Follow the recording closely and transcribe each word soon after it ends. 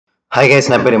Hi guys,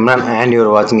 నా పేరు Imran and you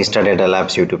are watching Star Data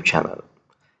Labs YouTube channel.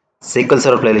 SQL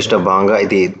Server playlist భాగంగా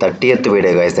ఇది 30th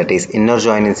video guys, that is inner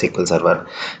join in SQL Server.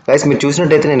 Guys మీరు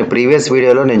చూసినట్టయితే నేను previous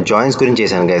వీడియోలో నేను జాయిన్స్ గురించి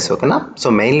చేశాను గైస్, ఓకేనా. సో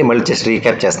మెయిన్లీ మళ్ళీ జస్ట్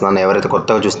రీక్యాప్ చేస్తున్నాను ఎవరైతే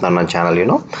కొత్తగా చూస్తున్నారో నా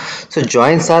channel so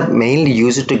joins are mainly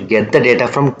used to get the data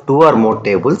from 2 or more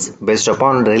tables based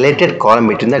upon related column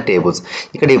between the tables.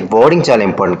 ఇక్కడ ఈ వర్డింగ్ చాలా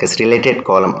ఇంపార్టెంట్ గైస్, రిలేటెడ్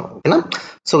కాలమ్, ఓకేనా.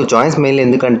 సో జాయిన్స్ మెయిన్లీ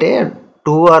ఎందుకంటే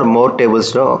 2 or more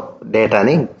టేబుల్స్లో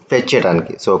డేటాని fetch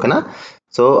చేయడానికి, so ఓకేనా.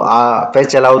 So ఆ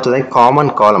fetch ఎలా అవుతుంది, common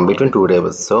column between 2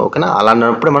 tables. So ఓకేనా, అలా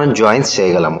అన్నప్పుడు మనం జాయిన్స్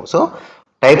చేయగలము. సో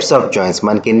టైప్స్ ఆఫ్ జాయిన్స్,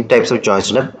 మనకి ఎన్ని టైప్స్ ఆఫ్ జాయిన్స్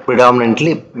ఉన్నాయి,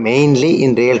 predominantly mainly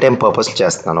in real time purpose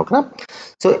చేస్తున్నాను, ఓకేనా.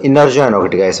 సో ఇన్నర్ జాయిన్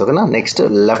ఒకటి గైస్, ఓకేనా. Next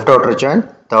left outer join,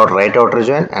 third right outer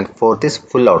join, and fourth is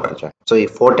full outer join. So ఈ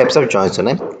 4 types of joins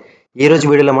ఉన్నాయి. ఈ రోజు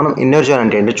వీడియోలో మనం ఇన్నర్ జాయిన్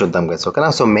అంటే ఏంటో చూద్దాం గైస్, ఓకేనా.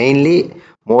 So mainly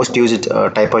most used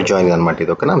type of join అనమాట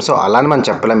ఇది, ఓకేనా. సో అలానే మనం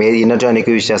చెప్పలేం ఏది ఇన్నర్ జాయిన్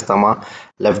ఎక్కువ యూజ్ చేస్తామా,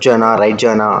 left జాయినా, right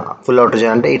జాయినా, full outer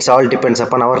join అంటే it's all depends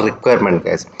upon our requirement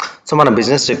guys. So మన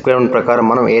బిజినెస్ రిక్వైర్మెంట్ ప్రకారం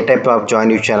మనం ఏ టైప్ ఆఫ్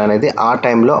జాయిన్ యూజ్ చేయాలనేది ఆ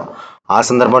టైంలో ఆ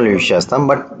సందర్భంలో యూజ్ చేస్తాం.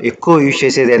 బట్ ఎక్కువ యూజ్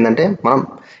చేసేది ఏంటంటే మనం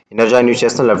ఇన్నర్ జాయిన్ యూజ్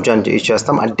చేస్తాం, లెఫ్ట్ జాయిన్ యూజ్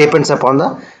చేస్తాం. అది depends upon the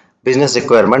business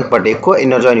requirement, but ఎక్కువ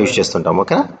ఇన్నర్ జాయిన్ యూజ్ చేస్తుంటాం,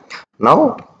 ఓకేనా. Now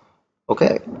okay,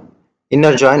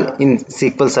 inner join in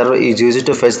SQL Server is used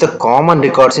to fetch the common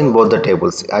records in both the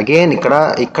tables. Again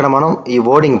ఇక్కడ మనం ఈ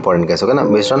wording important guys, ఓకేనా.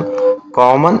 Based on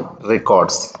common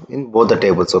records in both the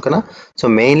tables, ఓకేనా. So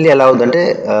mainly ఎలా అవుతుందంటే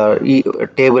ఈ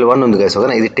table 1 ఉంది guys,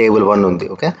 ఓకేనా. ఇది టేబుల్ 1 ఉంది,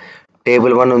 ఓకే.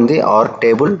 టేబుల్ 1 ఉంది ఆర్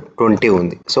టేబుల్ 20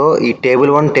 ఉంది. సో ఈ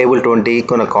టేబుల్ 1 టేబుల్ 20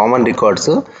 కొన్ని కామన్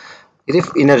రికార్డ్స్ ఇది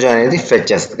ఇన్నర్ జాయిన్ అనేది ఫెచ్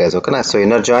చేస్తుంది గైస్, ఓకేనా. So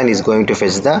inner join is going to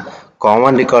fetch the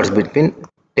common records between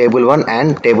table 1 and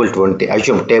table 20.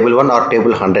 Assume table 1 or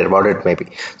table 100, what it may be.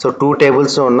 So 2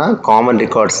 tables ఉన్న common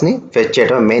రికార్డ్స్ని fetch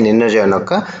చేయడం main inner join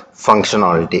యొక్క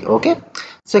functionality, okay.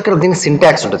 So ఇక్కడ దీనికి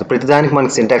syntax ఉంటుంది, ప్రతిదానికి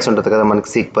మనకి syntax ఉంటుంది కదా మనకి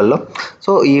సీక్వెల్లో.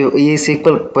 సో ఈ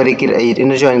సీక్వెల్ క్వెరీకి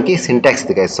ఇన్నర్ జాయిన్కి సింటాక్స్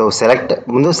ఇది గైస్. సో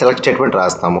ముందు సెలెక్ట్ స్టేట్మెంట్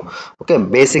రాస్తాము, ఓకే.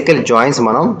 బేసికల్ జాయిన్స్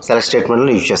మనం సెలెక్ట్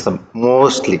స్టేట్మెంట్లో యూజ్ చేస్తాం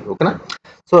మోస్ట్లీ, ఓకేనా.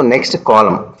 సో నెక్స్ట్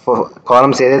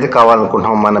కాలమ్స్ ఏదైతే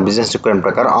కావాలనుకుంటున్నామో మన బిజినెస్ రిక్వైర్మెంట్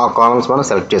ప్రకారం ఆ కాలమ్స్ మనం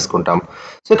సెలెక్ట్ చేసుకుంటాం.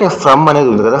 సో ఇక్కడ ఫ్రమ్ అనేది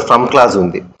ఉంది కదా, ఫ్రమ్ క్లాస్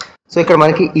ఉంది. సో ఇక్కడ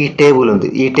మనకి ఈ టేబుల్ ఉంది,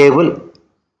 ఈ టేబుల్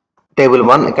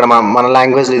 1, ఇక్కడ మన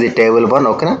లాంగ్వేజ్లో ఇది టేబుల్ 1,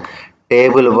 ఓకేనా.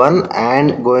 Table 1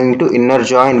 and going to inner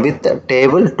join with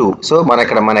table 2. So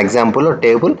మన ఎగ్జాంపుల్లో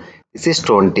table this is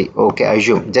 20, okay.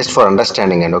 Assume just for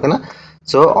understanding అండి, ఓకేనా.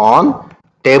 సో ఆన్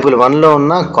టేబుల్ 1లో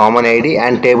ఉన్న కామన్ ఐడి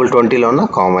అండ్ టేబుల్ 20లో ఉన్న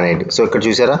కామన్ ఐడి. సో ఇక్కడ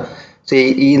చూసారా, సో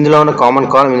ఇందులో ఉన్న కామన్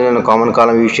కాలం, ఇందులో ఉన్న కామన్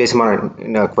కాలం యూజ్ చేసి మనం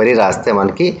క్వరీ రాస్తే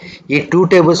మనకి ఈ 2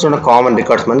 టేబుల్స్ ఉన్న కామన్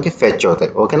రికార్డ్స్ మనకి ఫెచ్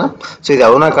అవుతాయి, ఓకేనా. సో ఇది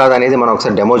అవునా కాదా అనేది మనం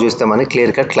ఒకసారి డెమో చూస్తే మనకి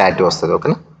క్లియర్ కట్ క్లారిటీ వస్తుంది,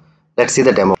 ఓకేనా. Let's see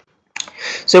the demo.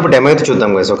 So ఇప్పుడు డెమో అయితే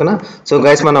చూద్దాం గైస్, ఓకేనా. సో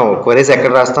గైస్ మనం క్వరీస్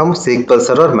ఎక్కడ రాస్తాం, SQL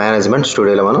Server మేనేజ్మెంట్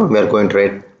స్టూడియోలో మనం we are going to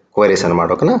right queries అనమాట,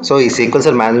 ఓకేనా. సో ఈ SQL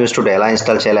Server మేనేజ్మెంట్ స్టూడియో ఎలా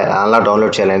ఇన్స్టాల్ చేయాలి, ఎలా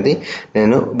డౌన్లోడ్ చేయాలనేది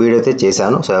నేను వీడియో అయితే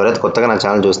చేశాను. సో ఎవరైతే కొత్తగా నా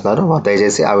ఛానల్ చూస్తున్నారో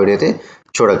దయచేసి ఆ వీడియో అయితే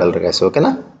చూడగలరు గైస్,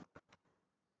 ఓకేనా.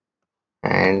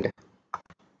 అండ్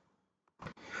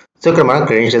సో ఇక్కడ మనం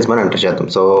క్రెడెన్షియల్స్ మనం ఎంటర్ చేద్దాం.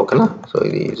 సో ఓకేనా, సో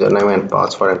ఇది user name and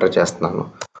password enter చేస్తున్నాను,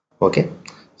 ఓకే.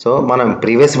 సో మనం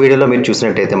ప్రీవియస్ వీడియోలో మీరు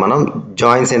చూసినట్టయితే మనం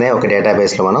జాయిన్స్ అనే ఒక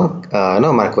డేటాబేస్లో మనం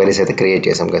మన క్వెరీస్ అయితే క్రియేట్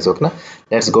చేసాం గైస్, ఓకేనా.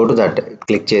 Let's go to that,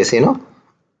 click చేసి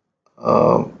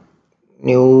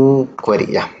న్యూ క్వెరీ.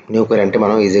 న్యూ క్వెరీ అంటే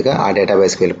మనం ఈజీగా ఆ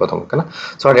డేటాబేస్కి వెళ్ళిపోతాం, ఓకేనా.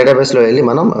 సో ఆ డేటాబేస్లో వెళ్ళి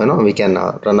మనం we can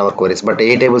run our queries. But A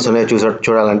tables ఉన్నాయో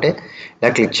చూడాలంటే ఇలా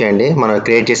క్లిక్ చేయండి. మనం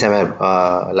క్రియేట్ చేసాము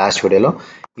లాస్ట్ వీడియోలో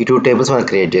ఈ 2 టేబుల్స్ మనం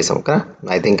క్రియేట్ చేసాం, okay.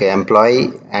 I think employee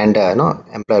and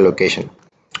employee location,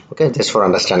 okay. Just for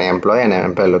understanding employee and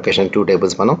employee location 2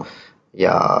 tables మనం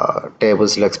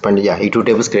టేబుల్స్లో ఎక్స్పెండ్ ఈ 2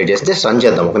 టేబుల్స్ క్రియేట్ చేసి జస్ట్ రన్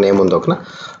చేద్దాం, ఒక నేమ్ ఉంది, ఓకేనా.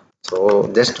 సో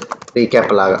జస్ట్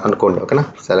రీక్యాప్ లాగా అనుకోండి, ఓకేనా.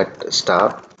 Select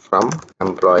star from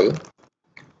employee,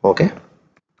 okay.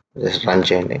 Just run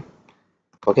చేయండి,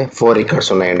 ఓకే. 4 రికార్డ్స్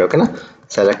ఉన్నాయండి, ఓకేనా.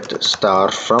 సెలెక్ట్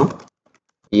స్టార్ ఫ్రమ్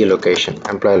ఈ లొకేషన్,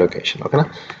 ఎంప్లాయీ లొకేషన్, ఓకేనా.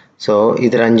 సో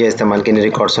ఇది రన్ చేస్తే మనకి ఎన్ని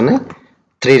రికార్డ్స్ ఉన్నాయి,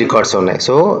 3 రికార్డ్స్ ఉన్నాయి.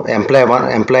 So employee 1,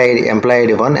 employee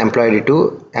ID 1, employee ID 2,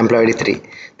 employee ID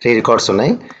 3 records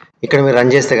ఉన్నాయి. ఇక్కడ మీరు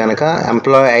రన్ చేస్తే కనుక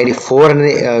ఎంప్లాయీ ఐడి 4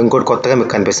 అనేది ఇంకోటి కొత్తగా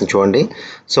మీకు కనిపిస్తుంది చూడండి.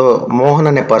 సో మోహన్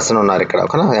అనే పర్సన్ ఉన్నారు ఇక్కడ,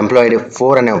 ఓకేనా. ఎంప్లాయీ ఐడి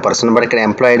 4 అనే పర్సన్, బట్ ఇక్కడ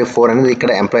ఎంప్లాయీ ఐడి 4 అనేది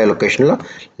ఇక్కడ ఎంప్లాయీ లొకేషన్లో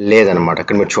లేదనమాట.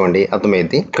 ఇక్కడ మీరు చూడండి,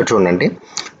 అర్థమైంది. ఇక్కడ చూడండి,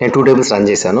 నేను 2 టేబుల్స్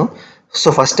రన్ చేశాను. సో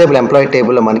ఫస్ట్ టేబుల్ ఎంప్లాయీ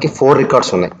టేబుల్లో మనకి 4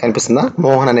 రికార్డ్స్ ఉన్నాయి, కనిపిస్తుందా,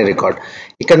 మోహన్ అనే రికార్డ్.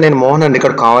 ఇక్కడ నేను మోహన్ అనే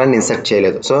రికార్డ్ కావాలని ఇన్సర్ట్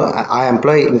చేయలేదు. సో ఆ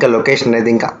ఎంప్లాయీ ఇంకా లొకేషన్ అనేది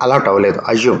ఇంకా అలాట్ అవ్వలేదు,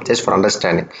 అజ్యూమ్ జస్ట్ ఫర్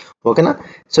అండర్స్టాండింగ్, ఓకేనా.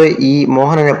 సో ఈ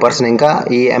మోహన్ అనే పర్సన్ ఇంకా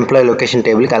ఈ ఎంప్లాయీ లొకేషన్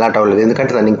టేబుల్కి అలాట్ అవ్వలేదు,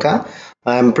 ఎందుకంటే దాన్ని ఇంకా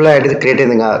ఎంప్లాయీ అనేది క్రియేట్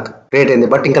అయింది,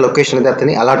 బట్ ఇంకా లొకేషన్ అనేది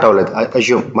అతని అలాట్ అవ్వలేదు,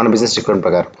 అజ్యూమ్ మన బిజినెస్ రిక్వైర్మెంట్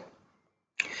ప్రకారం.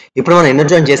 ఇప్పుడు మనం ఇన్నర్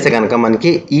జాయిన్ చేస్తే కనుక మనకి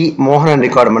ఈ మోహన్ అనే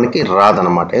రికార్డ్ మనకి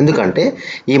రాదనమాట. ఎందుకంటే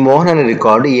ఈ మోహన్ అనే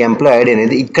రికార్డు ఈ ఎంప్లాయ్ ఐడి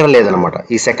అనేది ఇక్కడ లేదనమాట,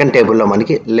 ఈ సెకండ్ టేబుల్లో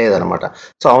మనకి లేదనమాట.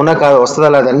 సో అవునా కాదు, వస్తుందా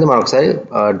లేదని మనం ఒకసారి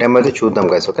డెమో అయితే చూద్దాం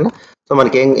గైస్, ఓకేనా. సో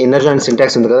మనకి ఏం ఇన్నర్ జాయిన్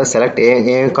సింటాక్స్ ఉంది కదా, సెలెక్ట్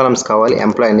ఏం కాలమ్స్ కావాలి,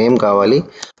 ఎంప్లాయ్ నేమ్ కావాలి,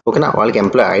 ఓకేనా, వాళ్ళకి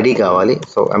ఎంప్లాయ్ ఐడి కావాలి.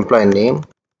 So employee name,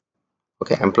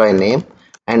 okay, employee name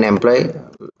and employee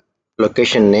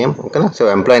location name, ఓకేనా. సో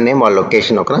ఎంప్లాయ్ నేమ్ వాళ్ళ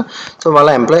లొకేషన్, ఓకేనా. సో వాళ్ళ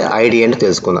ఎంప్లాయ్ ఐడి అంటే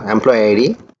తెలుసుకుందాం, ఎంప్లాయ్ ఐడి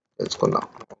తెలుసుకుందాం,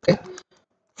 okay.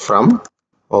 From,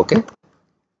 okay,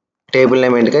 table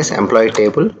name ఏంటి guys, employee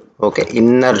table, okay.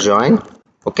 Inner join,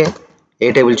 okay, ఏ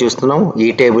table చూస్తున్నాం, ఈ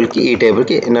టేబుల్కి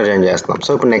ఇన్నర్ జాయిన్ చేస్తున్నాం.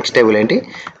 సో ఇప్పుడు నెక్స్ట్ టేబుల్ ఏంటి,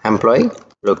 ఎంప్లాయీ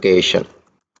లొకేషన్,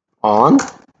 ఆన్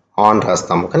ఆన్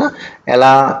రాస్తాం, ఓకేనా.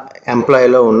 ఎలా,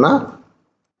 ఎంప్లాయీలో ఉన్న,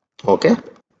 ఓకే,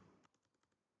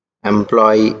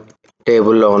 ఎంప్లాయీ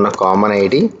టేబుల్లో ఉన్న కామన్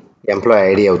ఐడి ఎంప్లాయీ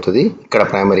ఐడి అవుతుంది ఇక్కడ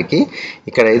ప్రైమరీకి,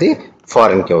 ఇక్కడ ఇది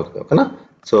ఫారెన్కి అవుతుంది, ఓకేనా.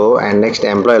 సో అండ్ నెక్స్ట్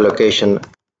ఎంప్లాయీ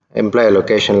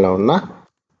లొకేషన్లో ఉన్న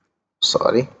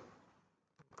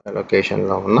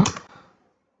లొకేషన్లో ఉన్న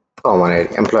కామన్ ఐడి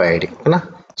ఎంప్లాయీ ఐడి, ఓకేనా.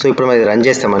 సో ఇప్పుడు మరి రన్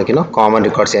చేస్తే మనకి కామన్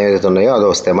రికార్డ్స్ ఏవైతే ఉన్నాయో అది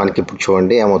వస్తాయి మనకి. ఇప్పుడు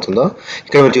చూడండి ఏమవుతుందో,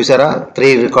 ఇక్కడ మీరు చూసారా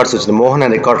 3 రికార్డ్స్ వచ్చింది, మోహన్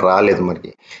అనే రికార్డ్ రాలేదు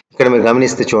మనకి. ఇక్కడ మీరు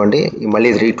గమనిస్తే చూడండి, మళ్ళీ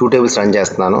 2 టేబుల్స్ రన్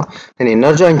చేస్తున్నాను. నేను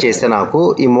ఇన్నర్ జాయిన్ చేస్తే నాకు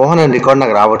ఈ మోహన్ అనే రికార్డ్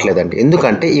నాకు రావట్లేదండి,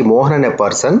 ఎందుకంటే ఈ మోహన్ అనే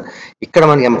పర్సన్ ఇక్కడ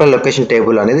మనకి ఎంప్లాయీ లొకేషన్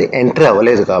టేబుల్ అనేది ఎంట్రీ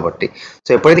అవ్వలేదు కాబట్టి. సో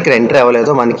ఎప్పుడైతే ఇక్కడ ఎంట్రీ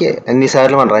అవ్వలేదో మనకి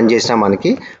ఎన్నిసార్లు మనం రన్ చేసినా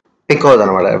మనకి పిక్ అవుతుంది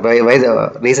అనమాట.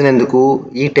 రీజన్ ఎందుకు,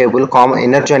 ఈ టేబుల్ కామన్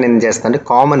ఇన్నర్ జాయిన్ ఏం చేస్తుంది అంటే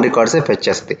కామన్ రికార్డ్స్ ఫెచ్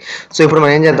చేస్తుంది. సో ఇప్పుడు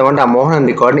మనం ఏం చేద్దామంటే ఆ మోహన్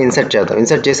రికార్డ్ని ఇన్సర్ట్ చేద్దాం,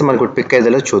 ఇన్సర్ట్ చేసి మనకు పిక్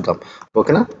అయితే చూద్దాం,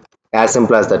 ఓకేనా. యాజ్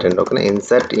సింపుల్ యాజ్ దట్ అండి, ఓకేనా.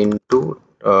 Insert into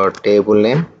table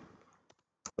name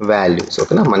values,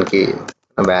 ఓకేనా, మనకి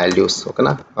వాల్యూస్,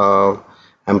 ఓకేనా.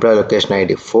 Employee location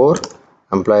ID 4,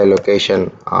 employee location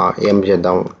ఏం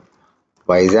చేద్దాం,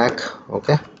 Vizag,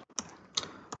 okay.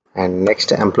 And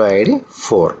next employee ID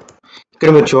 4.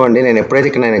 ఇక్కడ మీరు చూడండి, నేను ఎప్పుడైతే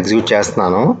ఇక్కడ నేను ఎగ్జిక్యూట్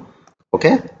చేస్తున్నానో, ఓకే.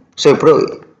 సో ఇప్పుడు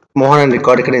మోహన్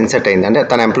రికార్డ్ ఇక్కడ ఇన్సర్ట్ అయింది, అంటే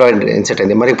తన ఎంప్లాయీ ఇన్సర్ట్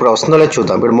అయింది. మరి ఇప్పుడు వస్తుందో లేదో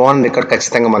చూద్దాం. ఇప్పుడు మోహన్ రికార్డ్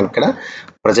ఖచ్చితంగా మనకి ఇక్కడ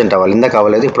ప్రజెంట్ అవ్వాలి, ఇందాక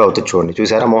అవ్వలేదు, ఇప్పుడు అవుతుంది చూడండి.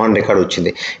 చూసారా, మోహన్ రికార్డ్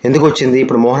వచ్చింది. ఎందుకు వచ్చింది,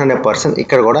 ఇప్పుడు మోహన్ అనే పర్సన్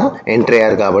ఇక్కడ కూడా ఎంట్రీ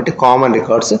అయ్యారు కాబట్టి కామన్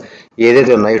రికార్డ్స్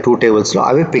ఏదైతే ఉన్నాయో 2 టేబుల్స్లో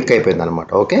అవి పిక్ అయిపోయింది అనమాట,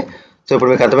 ఓకే. సో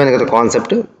ఇప్పుడు మీకు అర్థమైంది కదా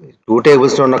కాన్సెప్ట్, 2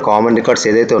 టేబుల్స్లో ఉన్న కామన్ రికార్డ్స్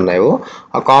ఏదైతే ఉన్నాయో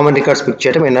ఆ కామన్ రికార్డ్స్ పిక్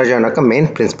చేయడం ఇన్నర్ జాయిన్ యొక్క మెయిన్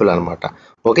ప్రిన్సిపల్ అనమాట,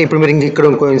 ఓకే. ఇప్పుడు మీరు ఇక్కడ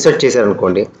ఇంకో ఇన్సర్ట్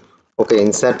చేశారనుకోండి, ఓకే,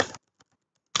 ఇన్సర్ట్,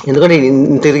 ఎందుకంటే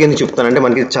ఇంత తిరిగి చెప్తానంటే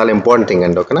మనకి చాలా ఇంపార్టెంట్ థింగ్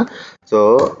అండి, ఓకేనా. So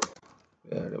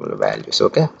values,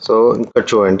 okay. సో ఇక్కడ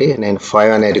చూడండి, నేను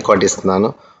 5 అనే రికార్డ్ ఇస్తున్నాను,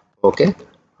 ఓకే.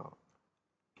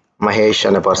 మహేష్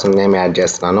అనే పర్సన్ నేమ్ యాడ్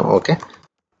చేస్తున్నాను, ఓకే.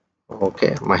 ఓకే,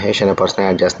 మహేష్ అనే పర్సన్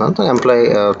యాడ్ చేస్తున్నాను, తన ఎంప్లాయీ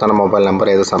తన మొబైల్ నెంబర్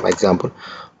ఏదో some example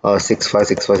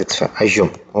 656565 assume,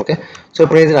 okay. So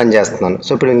ఇప్పుడు ఇది రన్ చేస్తున్నాను. సో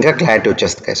ఇప్పుడు ఇంకా క్లారిటీ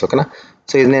వచ్చేస్తుంది గైస్, ఓకేనా.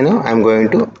 సో ఇది నేను I'm going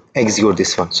to execute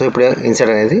this one. So ఇప్పుడు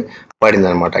ఇన్సర్ట్ అనేది పడింది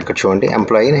అనమాట. ఇక్కడ చూడండి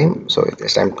employee name, so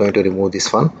just I'm going to remove this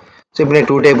one. So ఇప్పుడు నేను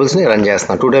 2 టేబుల్స్ని రన్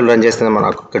చేస్తున్నాను. 2 టేబుల్ రన్ చేస్తే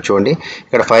మనకు ఇక్కడ చూడండి,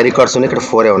 ఇక్కడ 5 రికార్డ్స్ ఉన్నాయి, ఇక్కడ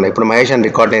 4 ఉన్నాయి. ఇప్పుడు మహేష్ అనే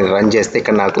రికార్డ్ నేను రన్ చేస్తే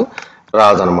ఇక్కడ నాకు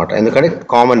రాదనమాట, ఎందుకంటే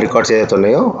కామన్ రికార్డ్స్ ఏదైతే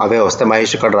ఉన్నాయో అవే వస్తాయి,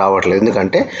 మహేష్ రికార్డ్ రావట్లేదు.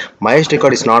 ఎందుకంటే Mahesh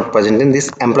record is not present in this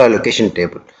employee location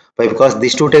table, because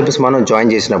this 2 tables మనం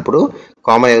జాయిన్ చేసినప్పుడు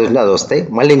కామన్ ఏదైతే ఉందో అది వస్తాయి.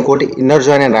 మళ్ళీ ఇంకోటి ఇన్నర్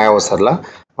జాయిన్ అని రాయవసరలా,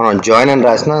 మనం జాయిన్ అని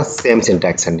రాసిన సేమ్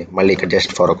సింటాక్స్ అండి. మళ్ళీ ఇక్కడ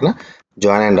జస్ట్ ఫర్ ఓకేనా,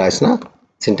 జాయిన్ అని రాసిన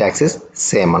సింటాక్స్ ఇస్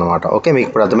సేమ్ అనమాట, ఓకే. మీకు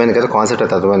ఇప్పుడు అర్థమైంది కదా, కాన్సెప్ట్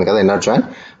అయితే అర్థమైంది కదా, ఇన్నర్ జాయిన్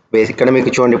బేస్. ఇక్కడ మీకు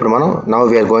చూడండి, ఇప్పుడు మనం now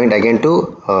we are going again to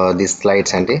this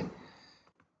slides అండి,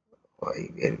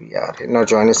 where we are inner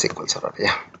join is SQL server,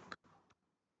 yeah,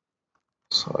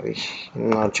 sorry,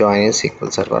 inner join is SQL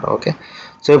server, okay.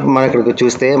 So ఇప్పుడు మనం ఇక్కడ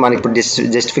చూస్తే మనకి ఇప్పుడు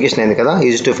జస్టిఫికేషన్ అయింది కదా,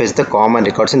 use to fetch the common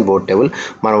records in board table.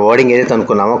 మన వర్డింగ్ ఏదైతే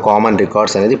అనుకున్నామో కామన్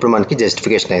రికార్డ్స్ అనేది ఇప్పుడు మనకి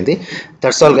జస్టిఫికేషన్ అయింది.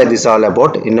 That's all guys, this all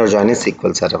about inner join is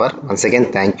SQL server. Once again,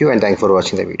 thank you and thanks for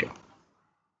watching the video.